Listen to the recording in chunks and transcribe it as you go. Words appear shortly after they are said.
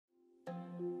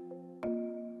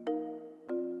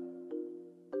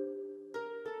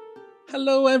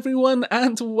Hello everyone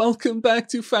and welcome back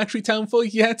to Factory Town for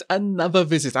yet another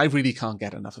visit. I really can't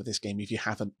get enough of this game if you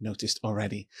haven't noticed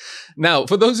already. Now,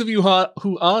 for those of you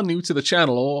who are new to the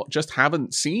channel or just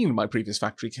haven't seen my previous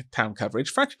Factory Town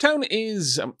coverage, Factory Town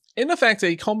is in effect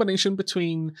a combination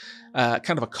between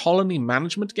kind of a colony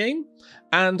management game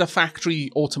and a factory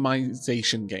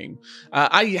automation game.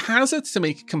 I hazard to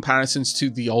make comparisons to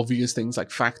the obvious things like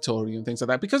Factorio and things like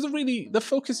that because really the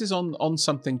focus is on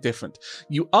something different.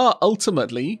 You are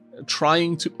ultimately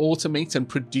trying to automate and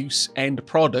produce end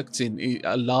products in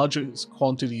a larger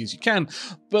quantity as you can,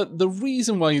 but the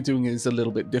reason why you're doing it is a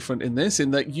little bit different in this, in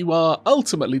that you are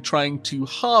ultimately trying to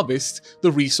harvest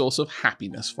the resource of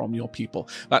happiness from your people.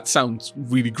 That sounds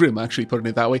really grim, actually, putting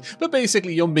it that way, but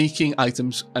basically you're making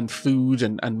items and food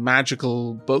and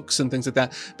magical books and things like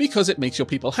that because it makes your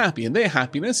people happy, and their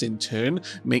happiness in turn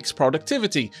makes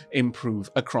productivity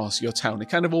improve across your town. It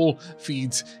kind of all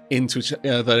feeds into each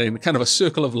other in kind of a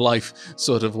circle of life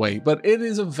sort of way, but it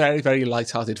is a very, very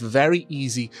light-hearted, very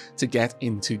easy to get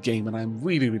into game, and I'm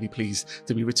really, really pleased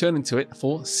to be returning to it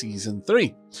for Season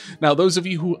 3. Now, those of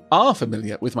you who are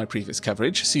familiar with my previous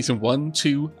coverage, Season 1,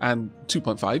 2, and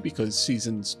 2.5, because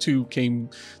Seasons 2 came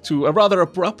to a rather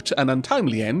abrupt and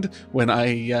untimely end when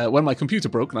my computer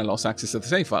broke and I lost access to the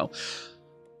save file.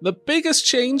 The biggest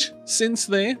change since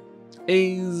then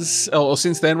is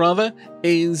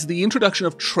the introduction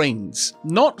of trains.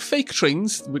 Not fake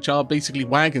trains, which are basically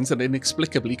wagons that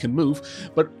inexplicably can move,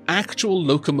 but actual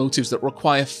locomotives that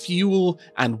require fuel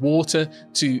and water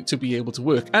to be able to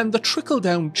work. And the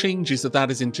trickle-down changes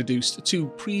that is introduced to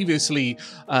previously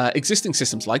existing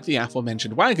systems like the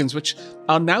aforementioned wagons, which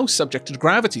are now subject to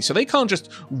gravity. So they can't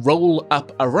just roll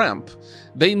up a ramp.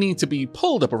 They need to be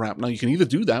pulled up a ramp. Now, you can either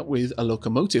do that with a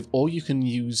locomotive, or you can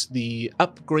use the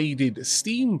upgraded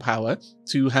steam power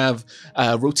to have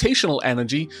rotational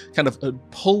energy kind of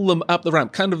pull them up the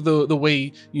ramp, kind of the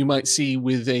way you might see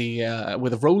with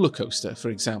a roller coaster, for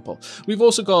example. We've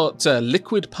also got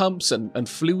liquid pumps and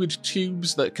fluid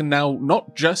tubes that can now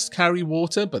not just carry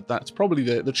water, but that's probably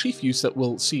the chief use that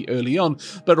we'll see early on,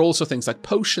 but also things like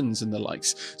potions and the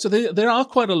likes. So there are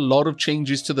quite a lot of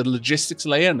changes to the logistics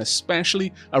layer, and especially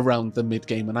around the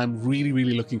mid-game, and I'm really,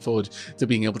 really looking forward to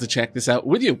being able to check this out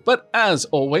with you. But as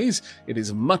always, it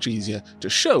is much easier to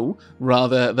show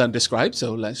rather than describe,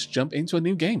 so let's jump into a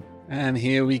new game. And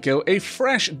here we go, a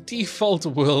fresh default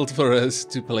world for us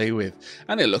to play with.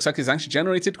 And it looks like it's actually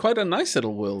generated quite a nice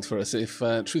little world for us, if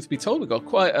truth be told. We've got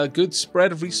quite a good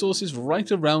spread of resources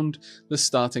right around the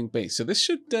starting base. So this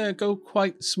should go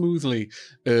quite smoothly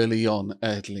early on,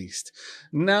 at least.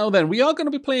 Now then, we are going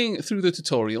to be playing through the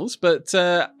tutorials, but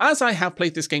as I have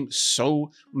played this game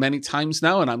so many times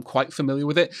now, and I'm quite familiar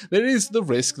with it, there is the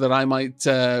risk that I might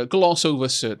gloss over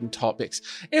certain topics.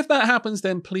 If that happens,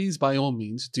 then please, by all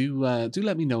means, do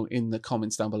let me know in the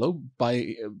comments down below.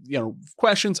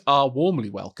 Questions are warmly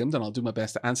welcomed, and I'll do my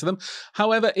best to answer them.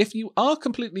 However, if you are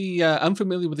completely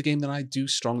unfamiliar with the game, then I do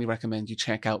strongly recommend you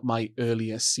check out my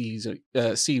earlier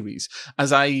series,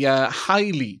 as I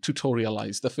highly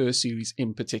tutorialize the first series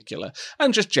in particular,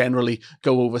 and just generally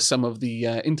go over some of the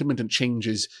intermittent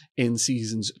changes in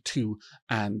Seasons 2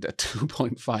 and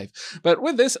 2.5. But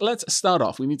with this, let's start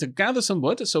off. We need to gather some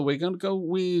wood, so we're going to go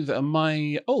with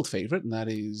my old favorite, and that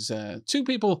is 2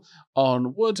 people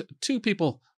on wood, 2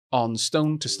 people on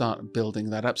stone to start building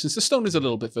that up. Since the stone is a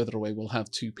little bit further away, we'll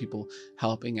have 2 people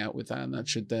helping out with that, and that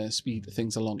should speed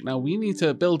things along. Now, we need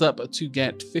to build up to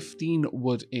get 15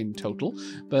 wood in total,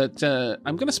 but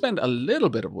I'm going to spend a little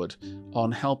bit of wood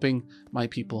on helping my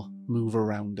people move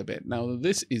around a bit. Now,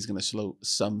 this is going to slow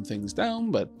some things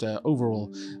down, but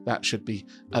overall, that should be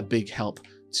a big help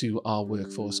to our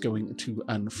workforce going to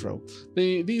and fro.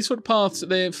 These sort of paths,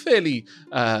 they're fairly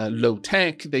low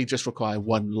tech. They just require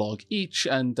 1 log each,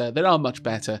 and there are much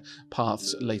better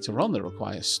paths later on that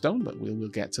require stone, but we'll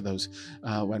get to those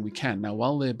when we can. Now,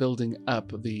 while they're building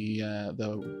up the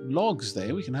logs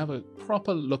there, we can have a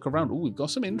proper look around. Oh, we've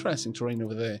got some interesting terrain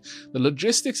over there. The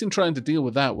logistics in trying to deal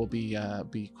with that will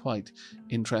be quite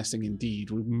interesting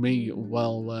indeed. We may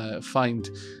well find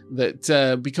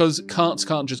that because carts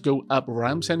can't just go up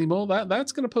ramps anymore,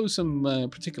 that's going to pose some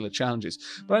particular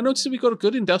challenges. But I noticed that we've got a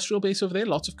good industrial base over there,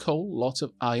 lots of coal, lots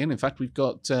of iron. In fact, we've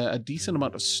got a decent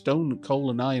amount of stone, coal,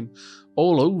 and iron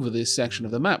all over this section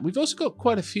of the map. We've also got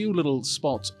quite a few little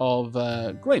spots of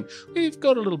grain. We've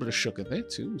got a little bit of sugar there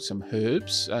too, some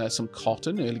herbs, some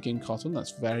cotton, early game cotton.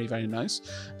 That's very, very nice.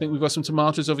 I think we've got some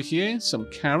tomatoes over here, some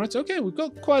carrots. Okay, we've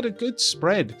got quite a good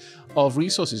spread of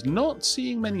resources. Not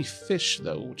seeing many fish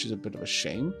though, which is a bit of a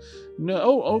shame.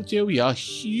 No, oh, here we are.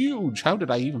 Huge. How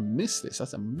did I even miss this?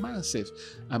 That's a massive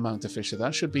amount of fish. So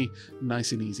that should be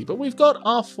nice and easy. But we've got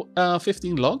our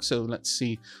 15 logs, so let's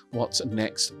see what's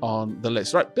next on the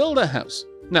list. Right, build a house.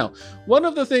 Now, one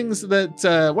of the things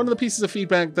that, one of the pieces of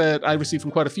feedback that I received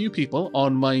from quite a few people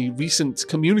on my recent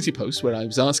community post where I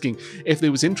was asking if they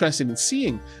was interested in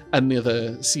seeing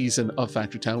another season of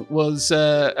Factory Town was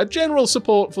a general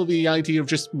support for the idea of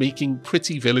just making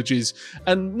pretty villages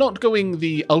and not going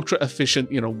the ultra efficient,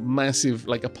 you know, massive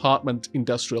like apartment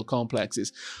industrial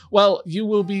complexes. Well, you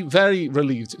will be very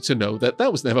relieved to know that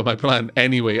that was never my plan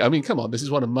anyway. I mean, come on, this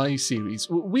is one of my series.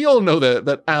 We all know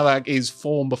that Aavak is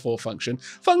form before function.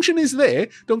 Function is there,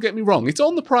 don't get me wrong. It's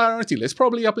on the priority list,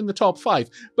 probably up in the top 5,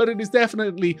 but it is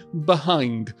definitely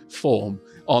behind form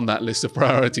on that list of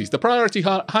priorities. The priority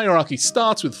hierarchy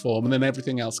starts with form and then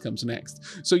everything else comes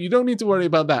next. So you don't need to worry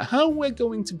about that. How we're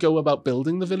going to go about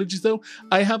building the villages though,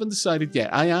 I haven't decided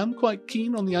yet. I am quite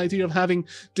keen on the idea of having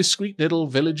discrete little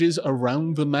villages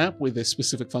around the map with a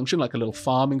specific function, like a little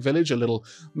farming village, a little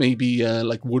maybe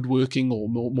like woodworking or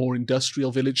more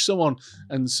industrial village, so on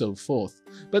and so forth.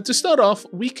 But to start off,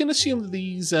 we can assume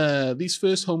that these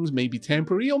first homes may be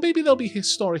temporary, or maybe they'll be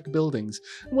historic buildings,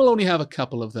 and we'll only have a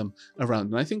couple of them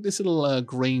around. And I think this little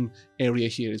grain area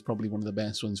here is probably one of the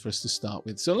best ones for us to start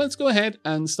with. So let's go ahead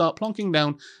and start plonking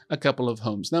down a couple of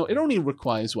homes. Now, it only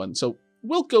requires one, so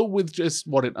we'll go with just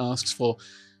what it asks for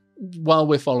while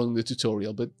we're following the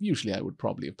tutorial, but usually I would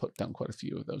probably have put down quite a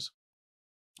few of those.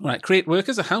 All right, create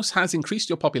workers. A house has increased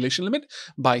your population limit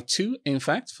by 2, in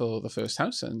fact, for the first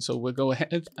house. And so we'll go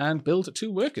ahead and build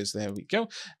 2 workers. There we go.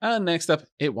 And next up,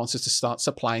 it wants us to start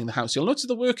supplying the house. You'll notice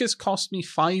the workers cost me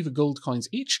 5 gold coins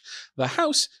each. The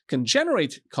house can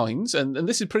generate coins, and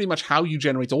this is pretty much how you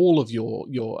generate all of your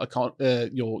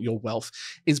wealth,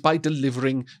 is by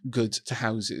delivering goods to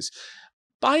houses.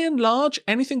 By and large,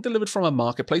 anything delivered from a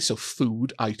marketplace, so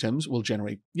food items, will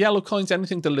generate yellow coins.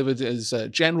 Anything delivered as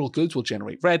general goods will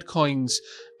generate red coins.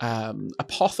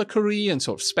 Apothecary and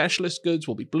sort of specialist goods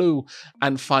will be blue.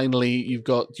 And finally, you've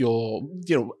got your,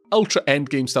 ultra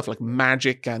endgame stuff like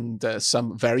magic and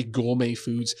some very gourmet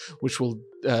foods, which will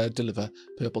deliver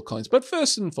purple coins. But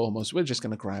first and foremost, we're just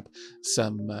going to grab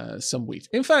some wheat.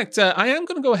 In fact, I am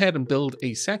going to go ahead and build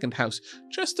a second house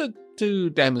just to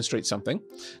demonstrate something.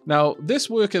 Now, this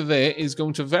worker there is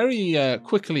going to very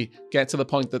quickly get to the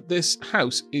point that this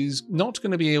house is not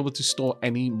going to be able to store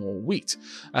any more wheat.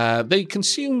 They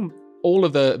consume all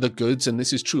of the goods, and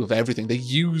this is true of everything. They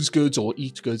use goods or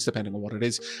eat goods, depending on what it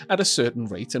is, at a certain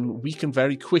rate, and we can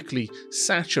very quickly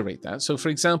saturate that. So, for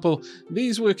example,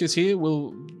 these workers here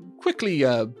will quickly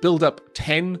build up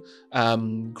 10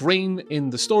 grain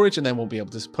in the storage, and then won't be able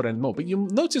to put any more. But you'll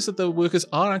notice that the workers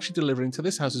are actually delivering to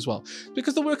this house as well,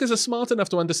 because the workers are smart enough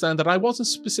to understand that I wasn't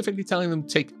specifically telling them to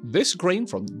take this grain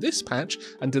from this patch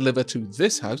and deliver to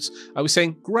this house. I was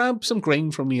saying grab some grain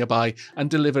from nearby and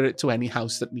deliver it to any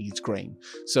house that needs grain.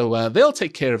 So they'll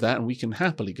take care of that, and we can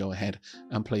happily go ahead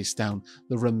and place down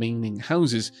the remaining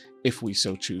houses if we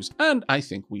so choose, and I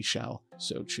think we shall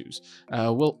so choose.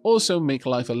 We'll also make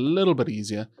life a little bit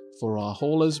easier for our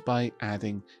haulers by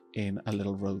adding in a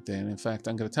little road there. And in fact,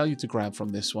 I'm going to tell you to grab from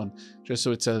this one, just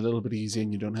so it's a little bit easier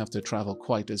and you don't have to travel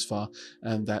quite as far,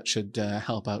 and that should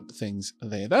help out things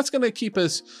there. That's going to keep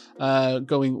us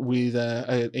going with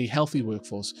a healthy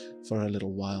workforce for a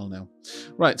little while now.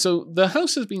 Right, so the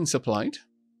house has been supplied.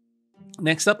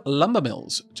 Next up, lumber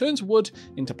mills. Turns wood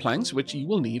into planks, which you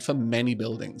will need for many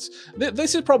buildings.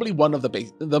 This is probably one of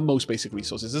the most basic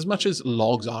resources. As much as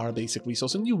logs are a basic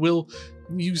resource, and you will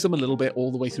use them a little bit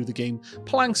all the way through the game,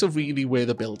 planks are really where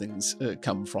the buildings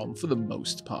come from for the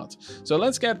most part. So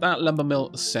let's get that lumber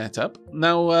mill set up.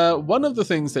 Now, one of the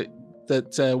things that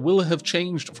will have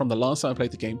changed from the last time I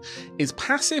played the game is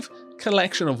passive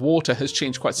collection of water has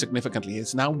changed quite significantly.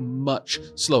 It's now much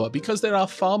slower because there are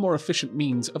far more efficient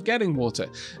means of getting water,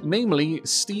 namely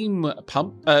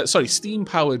steam-powered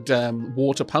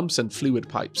water pumps and fluid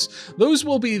pipes. Those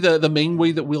will be the main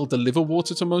way that we'll deliver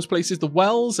water to most places. The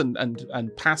wells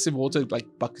and passive water, like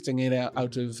bucketing it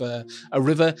out of a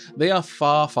river, they are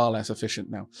far, far less efficient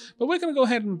now. But we're going to go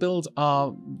ahead and build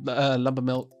our lumber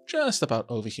mill just about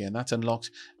over here, and that's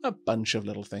unlocked a bunch of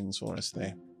little things for us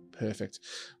there. Perfect.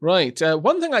 Right.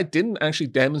 One thing I didn't actually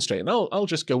demonstrate, and I'll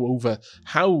just go over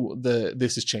how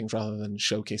this has changed rather than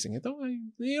showcasing it. Though,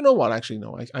 you know what? Actually,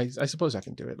 no. I suppose I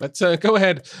can do it. Let's go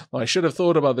ahead. Well, I should have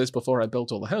thought about this before I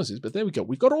built all the houses, but there we go.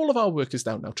 We've got all of our workers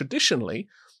down now. Traditionally,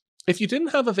 if you didn't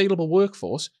have available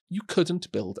workforce, you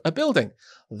couldn't build a building.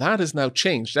 That has now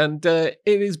changed, and it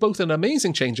is both an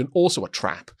amazing change and also a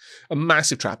trap, a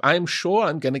massive trap. I'm sure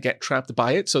I'm going to get trapped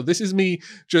by it, so this is me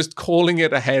just calling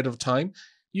it ahead of time.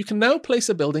 You can now place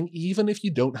a building even if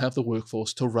you don't have the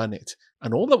workforce to run it,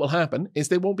 and all that will happen is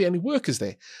there won't be any workers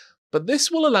there. But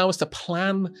this will allow us to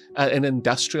plan an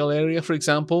industrial area, for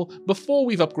example, before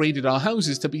we've upgraded our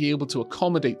houses to be able to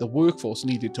accommodate the workforce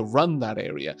needed to run that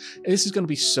area. And this is going to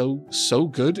be so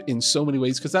good in so many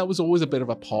ways, because that was always a bit of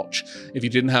a potch. If you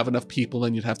didn't have enough people,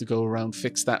 then you'd have to go around,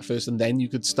 fix that first, and then you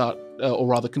could start, or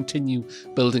rather continue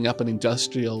building up an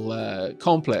industrial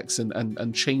complex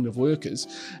and chain of workers.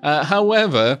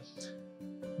 However,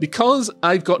 because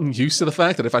I've gotten used to the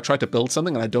fact that if I try to build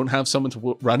something and I don't have someone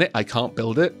to run it, I can't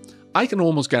build it, I can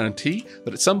almost guarantee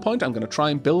that at some point I'm going to try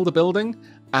and build a building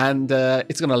and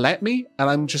it's going to let me, and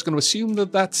I'm just going to assume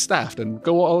that that's staffed and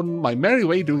go on my merry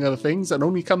way doing other things and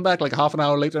only come back like half an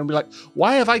hour later and be like,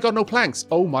 why have I got no planks?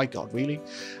 Oh my god, really?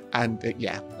 And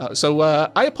so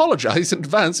I apologize in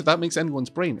advance if that makes anyone's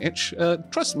brain itch.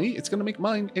 Trust me, it's going to make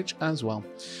mine itch as well.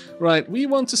 Right, we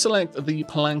want to select the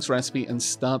planks recipe and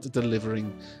start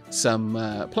delivering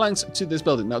some planks to this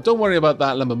building. Now, don't worry about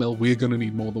that lumber mill. We're going to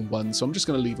need more than one, so I'm just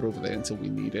going to leave it over there until we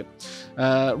need it.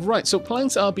 Right, so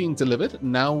planks are being delivered.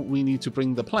 Now we need to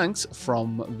bring the planks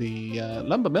from the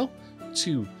lumber mill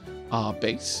to our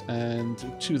base, and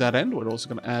to that end we're also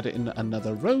going to add in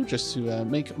another row just to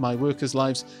make my workers'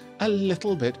 lives a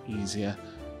little bit easier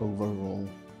overall.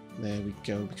 There we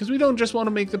go, because we don't just want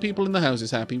to make the people in the houses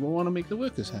happy, we want to make the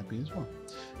workers happy as well.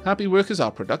 Happy workers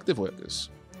are productive workers.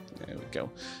 There we go.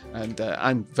 And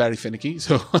I'm very finicky,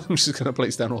 so I'm just going to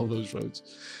place down all those roads.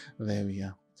 There we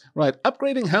are. Right,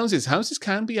 upgrading houses. Houses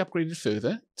can be upgraded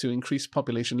further to increase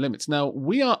population limits. Now,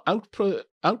 we are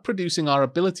outproducing our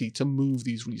ability to move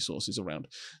these resources around.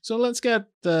 So let's get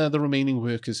the remaining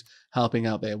workers helping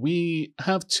out there. We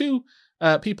have two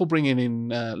people bringing in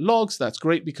logs. That's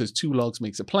great because 2 logs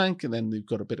makes a plank, and then they've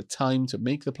got a bit of time to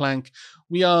make the plank.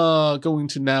 We are going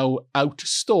to now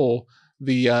outstore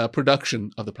the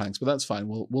production of the planks, but that's fine.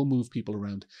 We'll move people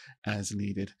around as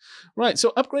needed. Right,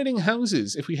 so upgrading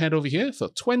houses. If we head over here for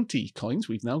 20 coins,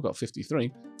 we've now got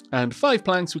 53, and 5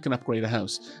 planks, we can upgrade a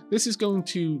house. This is going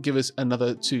to give us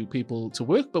another 2 people to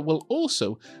work, but will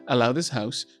also allow this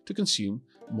house to consume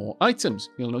more items.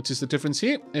 You'll notice the difference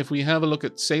here. If we have a look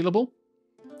at saleable,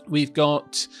 we've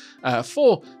got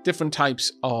 4 different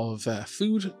types of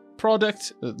food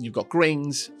product. You've got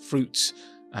grains, fruits,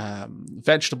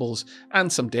 vegetables, and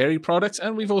some dairy products,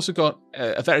 and we've also got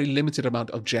a very limited amount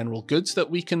of general goods that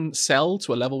we can sell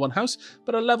to a level 1 house,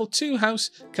 but a level 2 house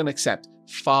can accept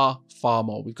far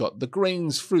more. We've got the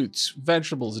grains, fruits,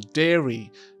 vegetables, dairy,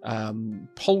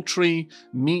 poultry,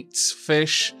 meats,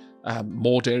 fish,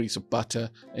 more dairy, so butter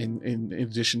in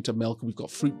addition to milk. We've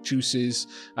got fruit juices.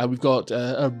 We've got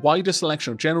a wider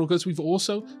selection of general goods. We've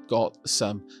also got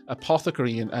some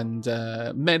apothecary and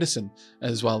medicine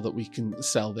as well that we can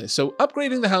sell there. So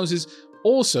upgrading the houses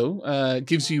also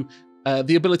gives you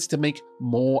the ability to make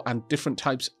more and different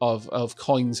types of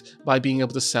coins by being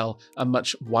able to sell a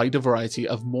much wider variety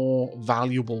of more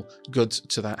valuable goods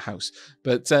to that house.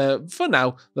 But for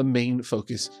now, the main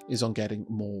focus is on getting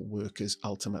more workers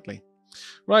ultimately.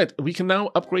 Right, we can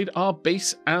now upgrade our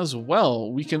base as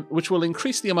well, which will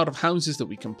increase the amount of houses that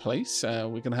we can place. We're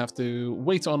going to have to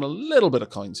wait on a little bit of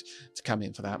coins to come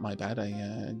in for that. My bad,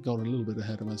 I got a little bit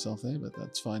ahead of myself there, but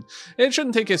that's fine. It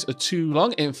shouldn't take us too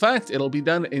long. In fact, it'll be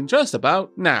done in just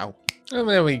about now. And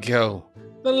there we go.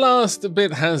 The last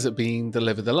bit has been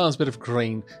delivered. The last bit of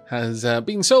grain has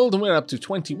been sold, and we're up to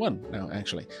 21 now,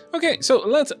 actually. Okay, so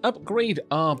let's upgrade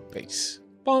our base.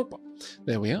 Bonk.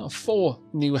 There we are, 4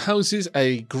 new houses,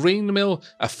 a grain mill,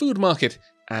 a food market,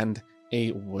 and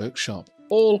a workshop,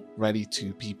 all ready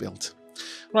to be built.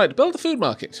 Right, build a food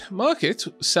market. Markets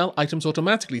sell items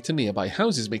automatically to nearby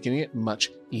houses, making it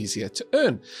much easier to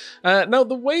earn. Now,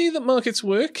 the way that markets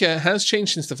work has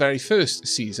changed since the very first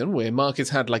season, where markets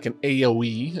had like an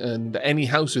AoE and any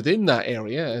house within that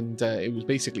area, and it was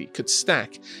basically could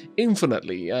stack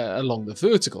infinitely along the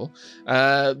vertical.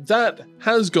 That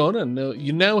has gone, and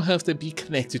you now have to be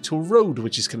connected to a road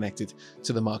which is connected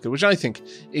to the market, which I think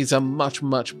is a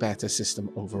much better system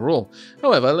overall.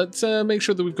 However, let's make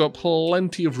sure that we've got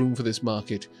plenty of room for this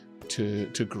market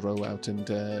to grow out and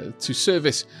to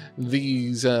service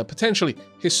these potentially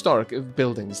historic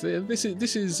buildings. This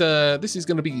is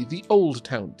going to be the Old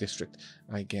Town District,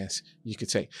 I guess you could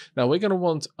say. Now we're going to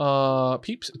want our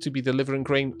peeps to be delivering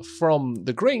grain from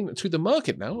the grain to the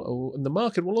market now, and the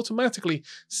market will automatically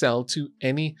sell to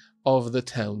any of the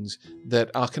towns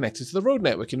that are connected to the road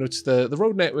network. You notice the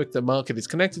road network the market is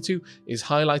connected to is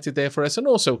highlighted there for us, and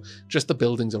also just the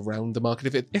buildings around the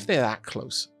market. If they're that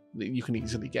close, you can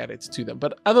easily get it to them.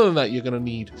 But other than that, you're going to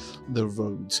need the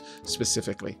roads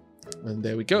specifically. And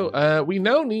there we go. We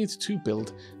now need to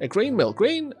build a grain mill.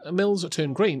 Grain mills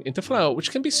turn grain into flour,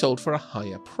 which can be sold for a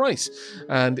higher price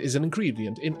and is an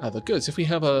ingredient in other goods. If we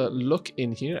have a look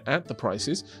in here at the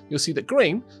prices, you'll see that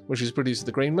grain, which is produced at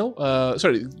the grain mill,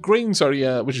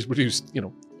 which is produced,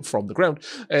 from the ground,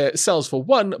 sells for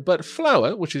 1, but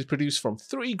flour, which is produced from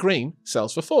 3 grain,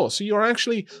 sells for 4. So you're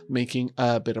actually making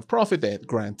a bit of profit there.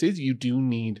 Granted, you do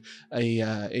need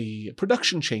a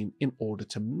production chain in order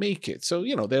to make it. So,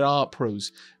 there are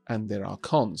pros and there are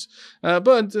cons.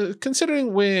 But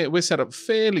considering we're set up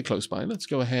fairly close by, let's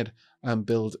go ahead and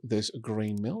build this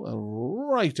grain mill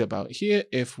right about here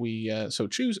if we so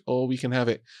choose, or we can have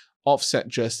it offset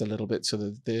just a little bit so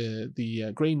that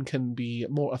the grain can be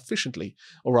more efficiently,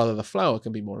 or rather the flour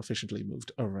can be more efficiently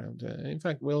moved around. In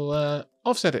fact, we'll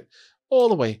offset it all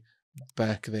the way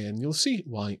back there, and you'll see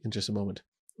why in just a moment.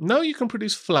 Now you can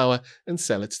produce flour and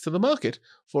sell it to the market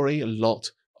for a lot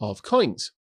of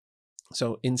coins.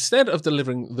 So instead of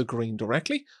delivering the grain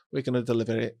directly, we're going to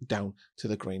deliver it down to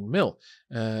the grain mill.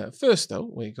 First, though,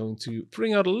 we're going to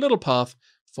bring out a little path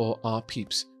for our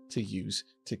peeps to use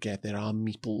to get there, our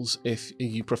meeples, if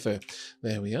you prefer.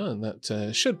 There we are, and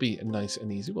that should be nice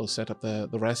and easy. We'll set up the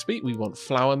recipe. We want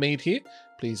flour made here,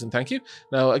 please and thank you.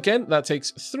 Now, again, that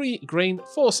takes 3 grain,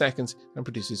 4 seconds, and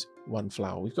produces 1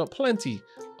 flour. We've got plenty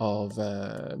of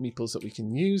meeples that we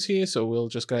can use here, so we'll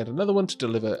just get another one to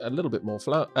deliver a little bit more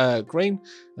grain,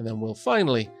 and then we'll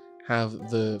finally have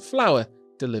the flour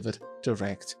delivered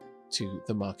direct to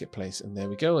the marketplace. And there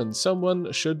we go, and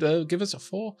someone should give us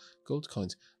 4 gold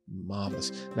coins.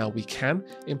 Marvelous. Now we can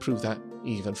improve that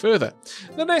even further.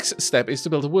 The next step is to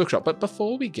build a workshop, but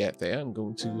before we get there, I'm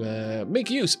going to make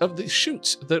use of the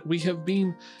chutes that we have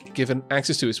been given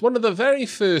access to. It's one of the very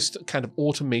first kind of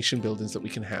automation buildings that we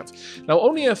can have. Now,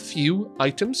 only a few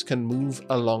items can move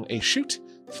along a chute.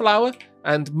 Flour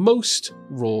and most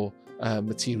raw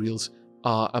materials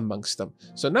are amongst them.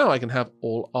 So now I can have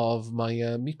all of my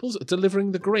meeples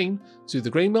delivering the grain to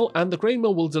the grain mill, and the grain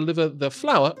mill will deliver the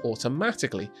flour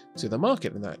automatically to the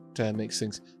market, and that makes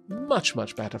things much,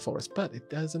 much better for us. But it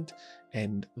doesn't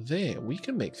end there. We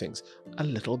can make things a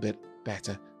little bit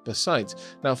better besides.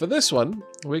 Now for this one,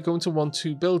 we're going to want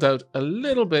to build out a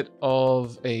little bit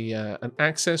of an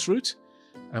access route,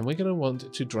 and we're going to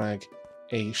want to drag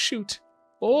a chute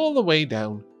all the way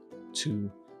down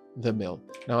to the mill.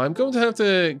 Now I'm going to have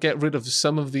to get rid of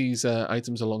some of these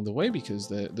items along the way because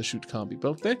the chute can't be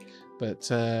built there, but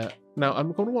now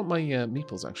I'm going to want my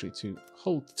meeples actually to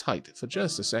hold tight for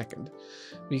just a second,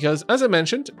 because as I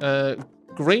mentioned,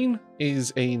 grain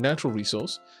is a natural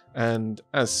resource and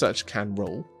as such can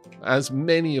roll, as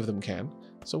many of them can,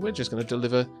 so we're just going to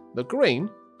deliver the grain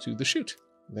to the chute.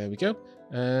 There we go.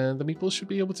 And the meeples should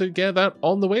be able to get that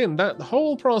on the way, and that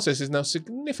whole process is now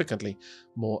significantly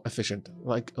more efficient,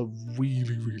 like a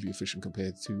really, really efficient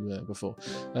compared to before.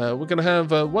 We're going to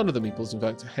have one of the meeples, in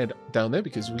fact, head down there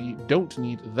because we don't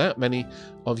need that many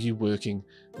of you working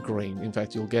grain. In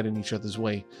fact, you'll get in each other's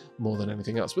way more than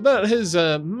anything else. But that has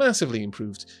massively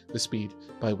improved the speed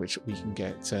by which we can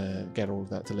get all of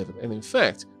that delivered. And in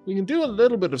fact, we can do a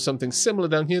little bit of something similar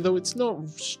down here, though it's not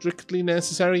strictly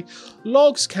necessary.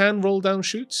 Logs can roll down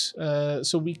chutes,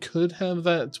 so we could have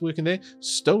that working there.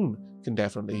 Stone can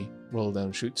definitely roll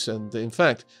down chutes, and in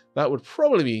fact, that would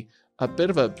probably be a bit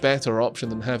of a better option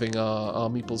than having our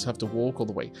meeples have to walk all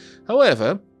the way.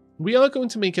 However, we are going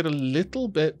to make it a little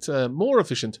bit more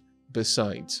efficient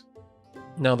besides.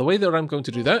 Now, the way that I'm going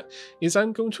to do that is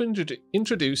I'm going to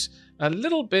introduce a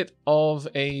little bit of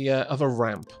a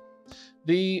ramp.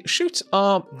 The chutes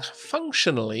are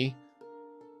functionally,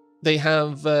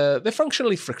 they're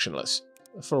functionally frictionless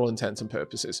for all intents and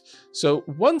purposes. So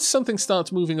once something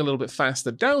starts moving a little bit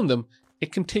faster down them,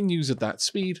 it continues at that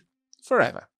speed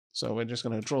forever. So we're just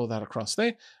going to draw that across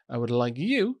there. I would like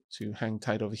you to hang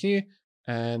tight over here,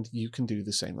 and you can do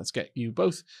the same. Let's get you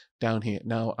both down here.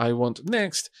 Now I want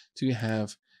next to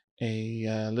have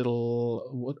a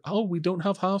little, oh, we don't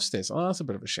have half stairs. Oh, that's a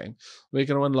bit of a shame. We're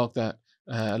going to unlock that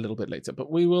a little bit later,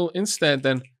 but we will instead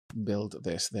then build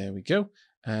this. There we go.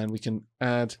 And we can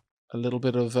add a little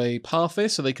bit of a path there,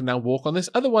 so they can now walk on this.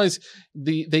 Otherwise,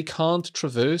 they can't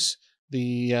traverse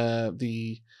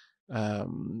the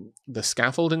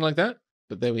scaffolding like that.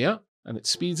 But there we are, and it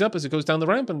speeds up as it goes down the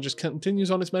ramp and just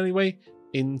continues on its merry way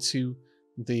into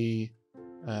the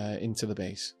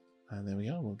base. And there we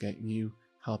are. We'll get you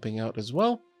helping out as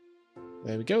well.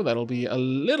 There we go. That'll be a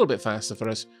little bit faster for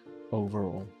us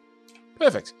overall.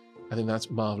 Perfect. I think that's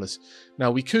marvelous.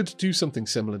 Now, we could do something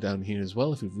similar down here as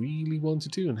well if we really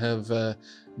wanted to, and have the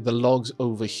logs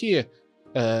over here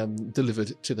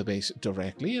delivered to the base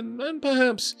directly. And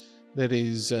perhaps there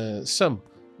is some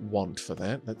want for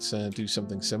that. Let's do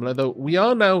something similar. Though we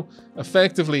are now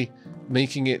effectively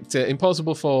making it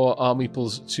impossible for our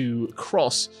meeples to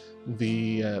cross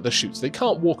the chutes. They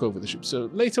can't walk over the chutes. So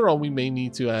later on, we may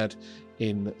need to add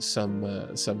in some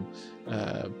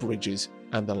bridges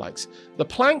and the likes. The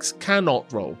planks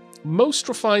cannot roll. Most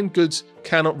refined goods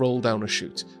cannot roll down a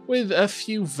chute, with a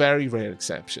few very rare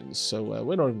exceptions. So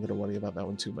we're not even going to worry about that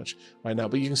one too much right now.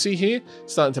 But you can see here,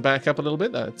 starting to back up a little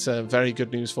bit. That's very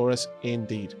good news for us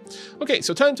indeed. Okay,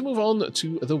 so time to move on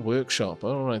to the workshop.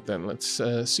 All right then, let's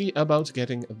see about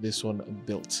getting this one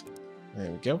built. There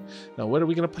we go. Now, where are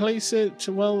we going to place it?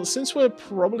 Well, since we're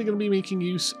probably going to be making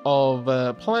use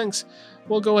of planks,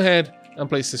 we'll go ahead and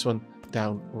place this one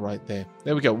down right there.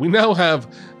 There we go. We now have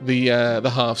the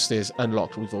half stairs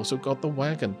unlocked. We've also got the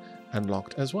wagon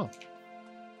unlocked as well.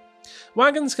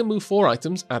 Wagons can move 4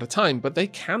 items at a time, but they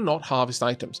cannot harvest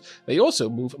items. They also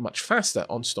move much faster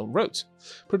on stone roads.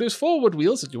 Produce 4 wood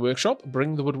wheels at your workshop.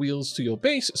 Bring the wood wheels to your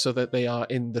base so that they are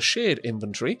in the shared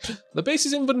inventory. The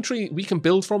base's inventory we can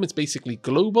build from. It's basically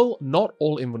global. Not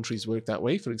all inventories work that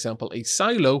way. For example, a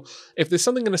silo. If there's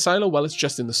something in a silo, well, it's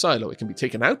just in the silo. It can be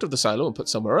taken out of the silo and put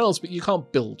somewhere else, but you can't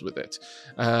build with it.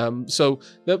 So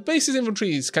the base's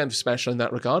inventory is kind of special in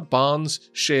that regard.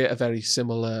 Barns share a very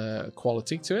similar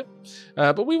quality to it.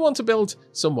 But we want to build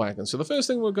some wagons. So the first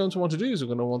thing we're going to want to do is we're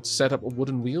going to want to set up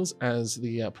wooden wheels as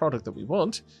the product that we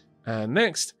want. And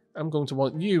next, I'm going to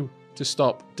want you to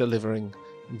stop delivering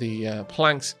the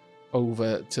planks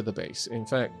over to the base. In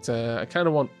fact, I kind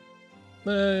of want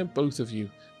both of you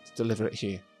to deliver it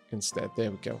here instead.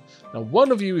 There we go. Now,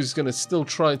 one of you is going to still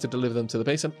try to deliver them to the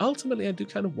base, and ultimately I do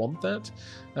kind of want that.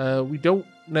 We don't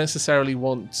necessarily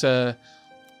want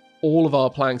all of our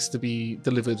planks to be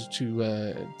delivered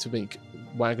to make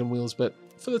wagon wheels, but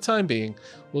for the time being,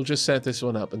 we'll just set this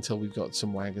one up until we've got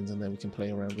some wagons, and then we can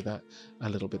play around with that a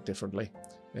little bit differently.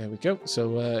 There we go.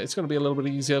 So it's going to be a little bit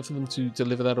easier for them to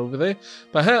deliver that over there.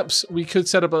 Perhaps we could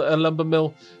set up a lumber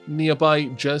mill nearby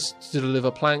just to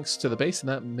deliver planks to the base, and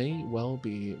that may well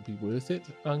be worth it,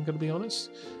 I'm going to be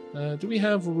honest. Do we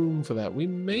have room for that? We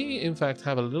may, in fact,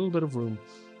 have a little bit of room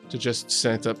to just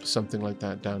set up something like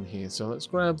that down here. So let's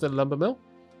grab the lumber mill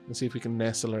and see if we can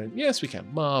nestle her in. Yes, we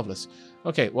can. Marvelous.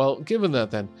 Okay, well, given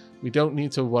that then, we don't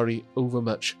need to worry over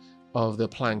much of the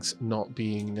planks not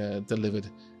being delivered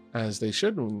as they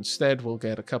should. Instead, we'll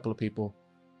get a couple of people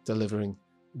delivering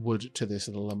wood to this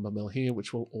little lumber mill here,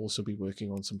 which will also be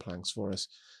working on some planks for us.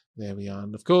 There we are.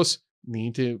 And of course,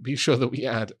 need to be sure that we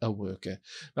add a worker.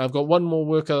 Now, I've got one more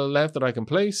worker left that I can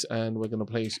place, and we're going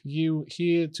to place you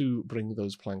here to bring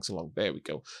those planks along. There we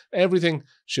go. Everything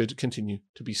should continue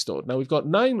to be stored. Now, we've got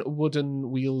 9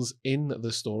 wooden wheels in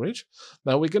the storage.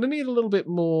 Now, we're going to need a little bit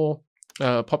more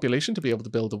population to be able to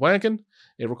build a wagon.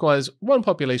 It requires 1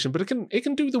 population, but it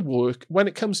can do the work when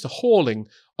it comes to hauling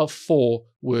of 4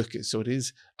 workers. So it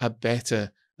is a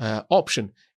better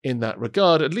option in that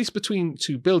regard, at least between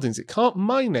 2 buildings. It can't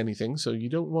mine anything, so you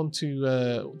don't want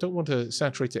to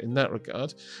saturate it in that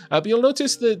regard. But you'll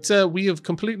notice that we have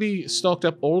completely stocked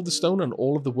up all of the stone and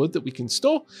all of the wood that we can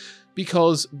store,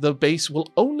 because the base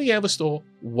will only ever store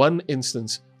 1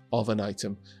 instance of an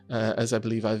item, as I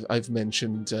believe I've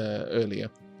mentioned earlier.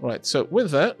 All right, so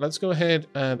with that, let's go ahead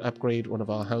and upgrade one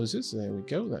of our houses. There we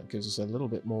go. That gives us a little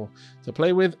bit more to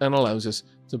play with and allows us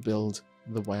to build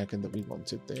the wagon that we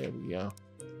wanted. There we are.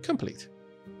 Complete.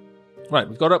 Right,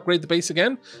 we've got to upgrade the base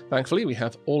again. Thankfully, we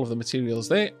have all of the materials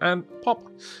there, and pop.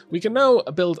 We can now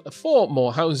build 4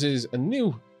 more houses, and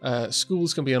new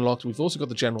schools can be unlocked. We've also got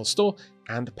the general store,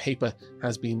 and paper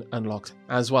has been unlocked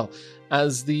as well.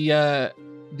 As the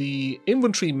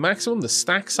inventory maximum, the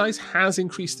stack size, has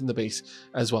increased in the base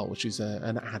as well, which is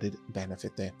an added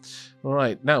benefit there. All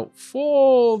right, now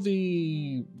for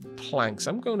the planks,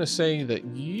 I'm going to say that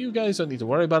you guys don't need to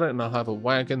worry about it, and I'll have a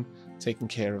wagon taking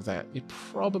care of that. You're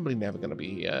probably never going to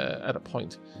be at a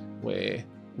point where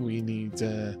we need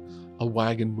a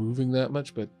wagon moving that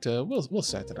much, but we'll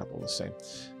set it up all the same.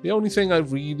 The only thing I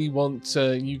really want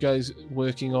you guys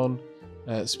working on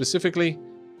specifically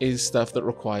is stuff that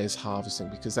requires harvesting,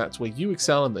 because that's where you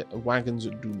excel and the wagons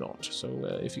do not. So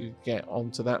if you get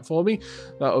onto that for me,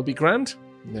 that would be grand.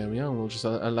 There we are. We'll just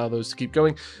allow those to keep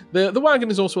going. The wagon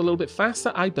is also a little bit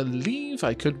faster, I believe.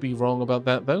 I could be wrong about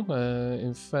that, though.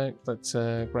 In fact, let's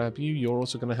grab you. You're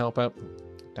also going to help out.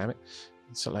 Damn it.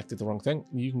 Selected the wrong thing.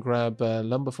 You can grab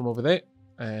lumber from over there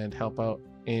and help out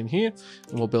in here,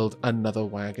 and we'll build another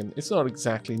wagon. It's not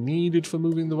exactly needed for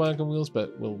moving the wagon wheels,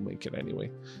 but we'll make it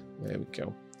anyway. There we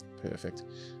go. Perfect.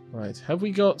 Right, have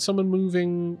we got someone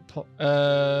moving?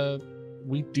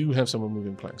 We do have someone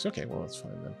moving planks. Okay, well, that's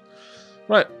fine then.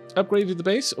 Right, upgraded the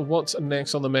base. What's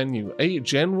next on the menu? A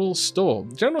general store.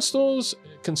 General stores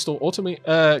can store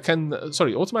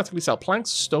automatically sell planks,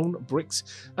 stone,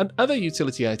 bricks, and other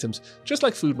utility items, just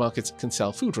like food markets can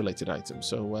sell food-related items.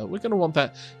 So we're going to want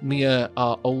that near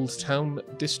our old town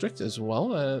district, as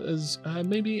well as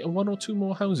maybe one or two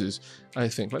more houses, I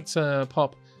think. Let's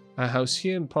pop a house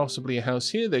here and possibly a house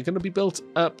here. They're going to be built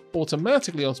up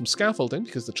automatically on some scaffolding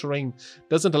because the terrain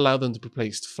doesn't allow them to be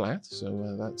placed flat.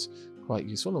 So that's quite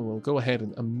useful, and we'll go ahead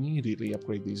and immediately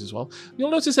upgrade these as well.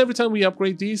 You'll notice every time we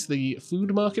upgrade these, the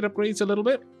food market upgrades a little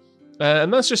bit.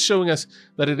 And that's just showing us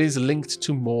that it is linked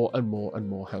to more and more and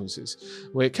more houses.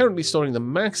 We're currently storing the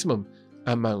maximum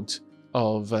amount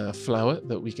of flour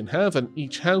that we can have, and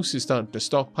each house is starting to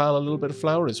stockpile a little bit of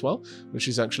flour as well, which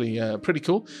is actually pretty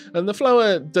cool. And the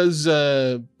flour does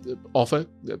offer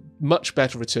much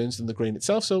better returns than the grain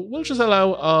itself, so we'll just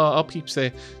allow our peeps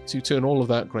there to turn all of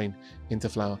that grain into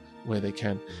flour where they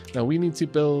can. Now we need to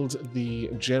build the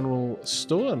general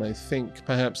store, and I think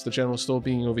perhaps the general store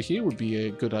being over here would be a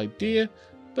good idea,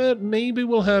 but maybe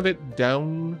we'll have it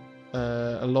down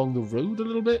along the road a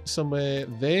little bit, somewhere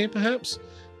there perhaps.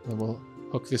 And we'll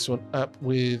hook this one up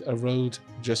with a road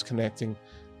just connecting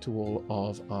to all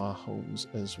of our homes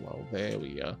as well. There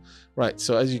we are. Right,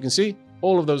 so as you can see,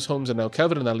 all of those homes are now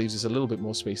covered, and that leaves us a little bit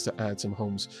more space to add some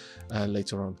homes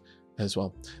later on as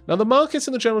well. Now, the markets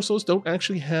and the general stores don't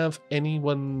actually have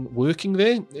anyone working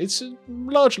there. It's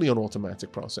largely an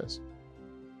automatic process.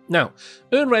 Now,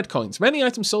 earn red coins. Many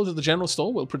items sold at the general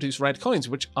store will produce red coins,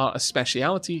 which are a special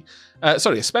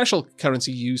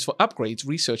currency used for upgrades,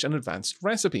 research, and advanced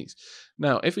recipes.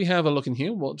 Now, if we have a look in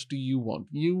here, what do you want?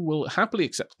 You will happily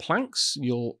accept planks.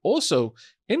 You'll also,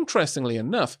 interestingly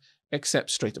enough,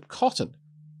 accept straight up cotton.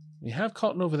 We have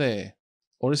cotton over there.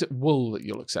 Or is it wool that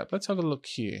you'll accept? Let's have a look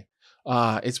here.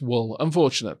 Ah, it's wool.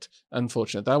 Unfortunate.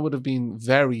 That would have been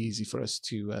very easy for us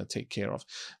to take care of.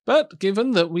 But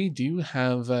given that we do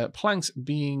have planks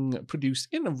being produced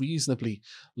in a reasonably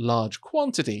large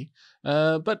quantity,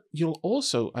 but you'll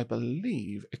also, I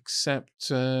believe, accept...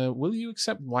 will you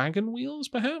accept wagon wheels,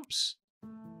 perhaps?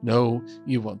 No,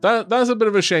 you won't. That's a bit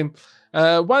of a shame.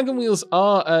 Wagon wheels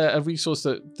are a resource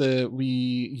that we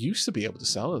used to be able to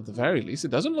sell, at the very least. It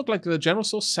doesn't look like the general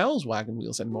store sells wagon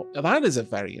wheels anymore. That is a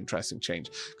very interesting change,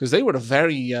 because they were a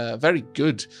very, very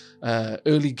good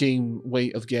early game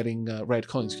way of getting red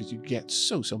coins, because you get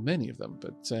so many of them.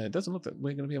 But it doesn't look like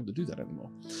we're going to be able to do that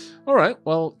anymore. All right,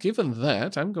 well, given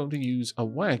that, I'm going to use a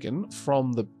wagon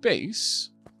from the base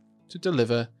to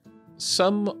deliver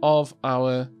some of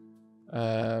our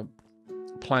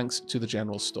planks to the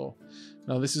general store.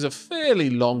 Now, this is a fairly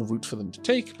long route for them to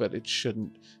take, but it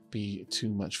shouldn't be too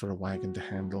much for a wagon to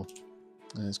handle.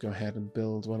 Let's go ahead and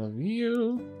build one of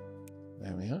you.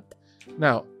 There we are.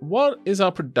 Now, what is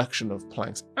our production of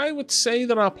planks? I would say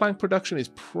that our plank production is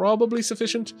probably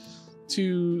sufficient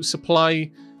to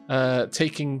supply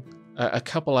taking a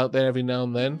couple out there every now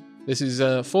and then. This is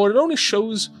it only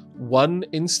shows one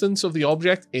instance of the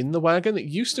object in the wagon. It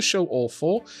used to show all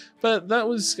four, but that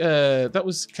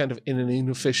was kind of in an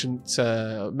inefficient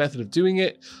method of doing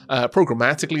it.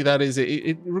 Programmatically, that is,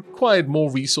 it required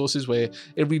more resources where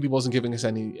it really wasn't giving us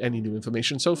any new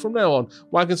information. So from now on,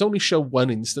 wagons only show one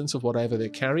instance of whatever they're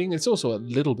carrying. It's also a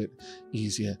little bit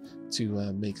easier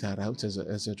to make that out as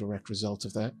a direct result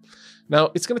of that.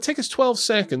 Now, it's going to take us 12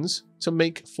 seconds to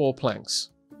make 4 planks.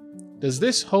 Does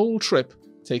this whole trip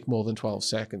take more than 12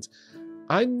 seconds?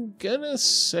 I'm gonna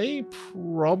say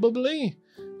probably,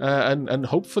 and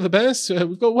hope for the best.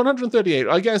 We've got 138.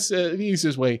 I guess the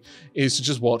easiest way is to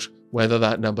just watch whether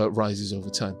that number rises over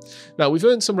time. Now, we've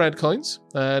earned some red coins,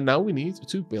 and now we need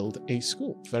to build a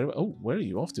school. Very well. Oh, where are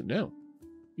you off to now?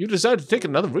 You decided to take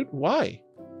another route? Why?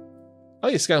 Oh,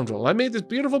 you scoundrel. I made this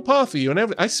beautiful path for you,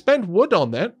 and I spent wood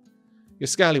on that. You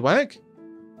scallywag.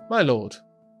 My lord.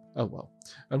 Oh, well.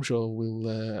 I'm sure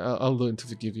I'll learn to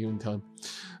forgive you in time.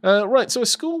 Right, so a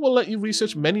school will let you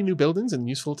research many new buildings and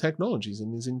useful technologies,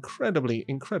 and is incredibly,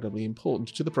 incredibly important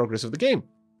to the progress of the game.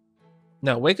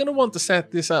 Now, we're going to want to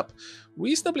set this up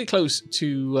reasonably close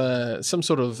to some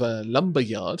sort of lumber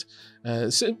yard,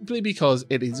 simply because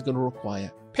it is going to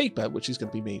require paper, which is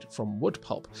going to be made from wood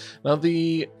pulp. Now,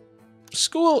 the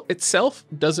school itself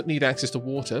doesn't need access to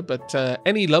water, but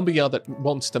any lumberyard that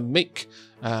wants to make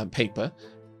paper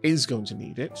is going to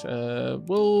need it.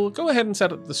 We'll go ahead and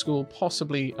set up the school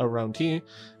possibly around here.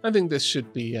 I think this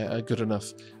should be a good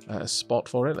enough spot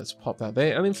for it. Let's pop that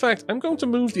there. And in fact, I'm going to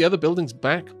move the other buildings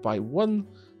back by 1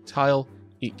 tile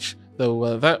each,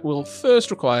 though that will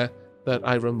first require that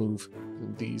I remove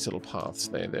these little paths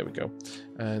there. There we go.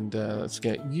 And let's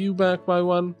get you back by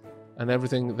 1, and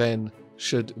everything then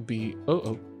should be...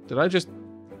 Oh, did I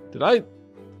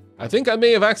think I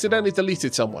may have accidentally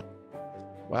deleted someone.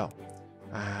 Well,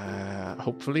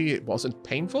 hopefully it wasn't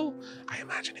painful. I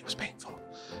imagine it was painful.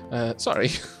 Sorry.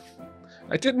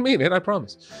 I didn't mean it, I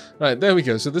promise. Right, there we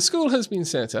go. So the school has been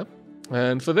set up.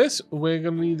 And for this, we're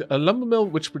going to need a lumber mill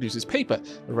which produces paper.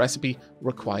 The recipe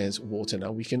requires water.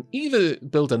 Now, we can either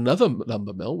build another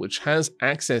lumber mill which has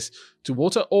access to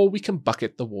water, or we can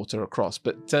bucket the water across.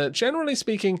 But generally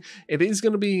speaking, it is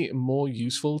going to be more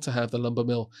useful to have the lumber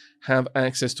mill have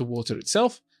access to water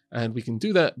itself. And we can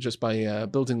do that just by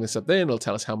building this up there, and it'll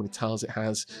tell us how many tiles it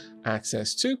has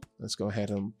access to. Let's go ahead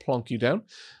and plonk you down.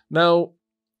 Now,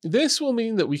 this will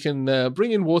mean that we can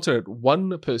bring in water at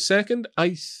 1 per second.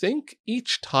 I think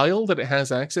each tile that it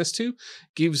has access to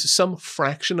gives some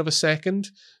fraction of a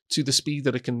second to the speed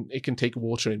that it can take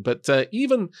water in. But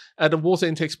even at a water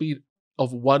intake speed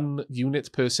of 1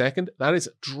 unit per second, that is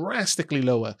drastically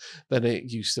lower than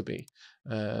it used to be.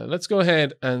 Let's go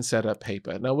ahead and set up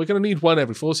paper. Now, we're going to need 1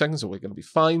 every 4 seconds, so we're going to be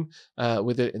fine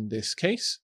with it in this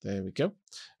case. There we go.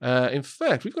 In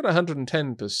fact, we've got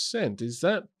 110%. Is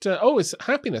that... oh, it's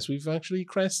happiness. We've actually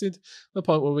crested the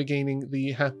point where we're gaining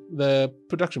the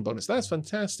production bonus. That's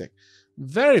fantastic.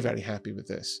 Very, very happy with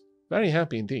this. Very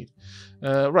happy indeed.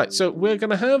 Right, so we're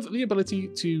going to have the ability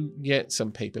to get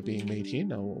some paper being made here.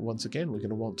 Now, once again, we're going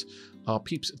to want our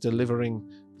peeps delivering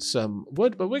some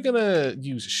wood, but we're going to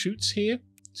use chutes here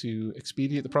to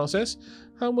expedite the process.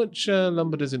 How much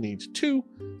lumber does it need? 2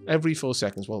 every 4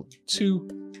 seconds. Well, 2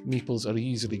 meeples are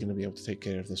easily going to be able to take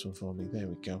care of this one for me. There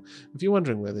we go. If you're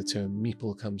wondering where the term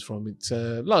meeple comes from, it's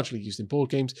largely used in board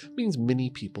games. It means mini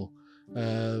people.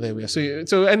 There we are.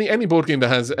 So any board game that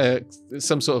has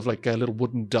some sort of like a little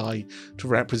wooden die to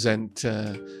represent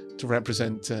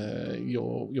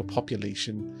your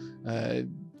population,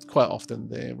 quite often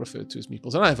they're referred to as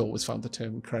meeples, and I've always found the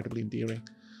term incredibly endearing.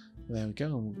 There we go.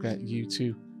 And we'll get you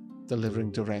two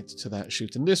delivering direct to that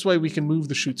chute, and this way we can move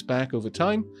the chutes back over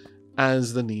time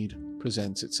as the need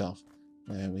presents itself.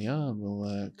 There we are. And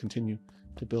we'll continue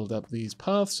to build up these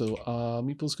paths so our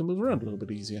meeples can move around a little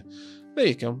bit easier. There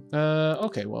you go.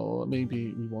 Okay, well,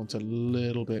 maybe we want a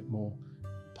little bit more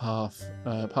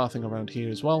pathing around here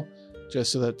as well,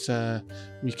 just so that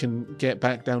we can get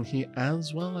back down here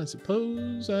as well, I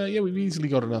suppose. Yeah, we've easily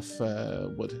got enough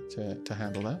wood to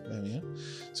handle that. There we are.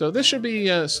 So this should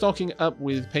be stocking up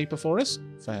with paper for us.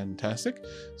 Fantastic.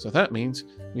 So that means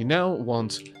we now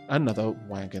want another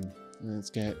wagon. Let's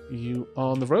get you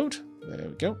on the road. There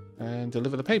we go. And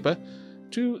deliver the paper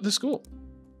to the school.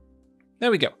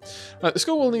 There we go. The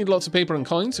school will need lots of paper and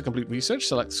coins to complete research.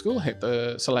 Select school, hit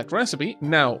the select recipe.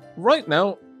 Now, right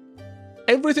now,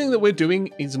 everything that we're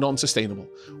doing is non-sustainable.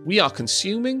 We are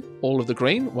consuming all of the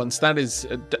grain. Once that is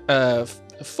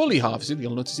fully harvested,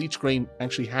 you'll notice each grain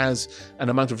actually has an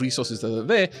amount of resources that are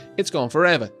there. It's gone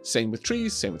forever. Same with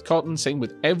trees, same with cotton, same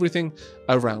with everything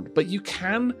around. But you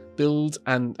can build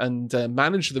and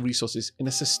manage the resources in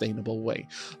a sustainable way.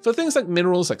 For things like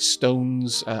minerals, like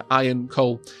stones, iron,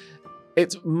 coal,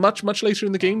 it's much, much later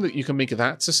in the game that you can make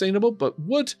that sustainable, but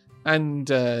wood and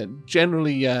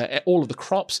generally all of the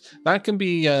crops, that can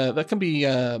be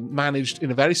managed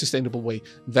in a very sustainable way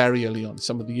very early on.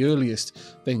 Some of the earliest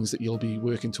things that you'll be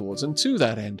working towards. And to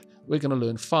that end, we're going to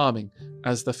learn farming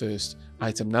as the first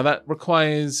item. Now that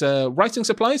requires writing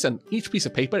supplies, and each piece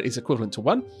of paper is equivalent to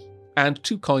 1. And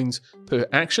 2 coins per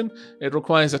action. It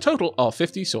requires a total of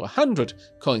 50, so 100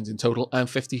 coins in total, and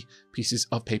 50 pieces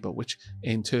of paper, which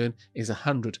in turn is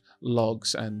 100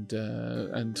 logs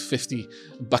and 50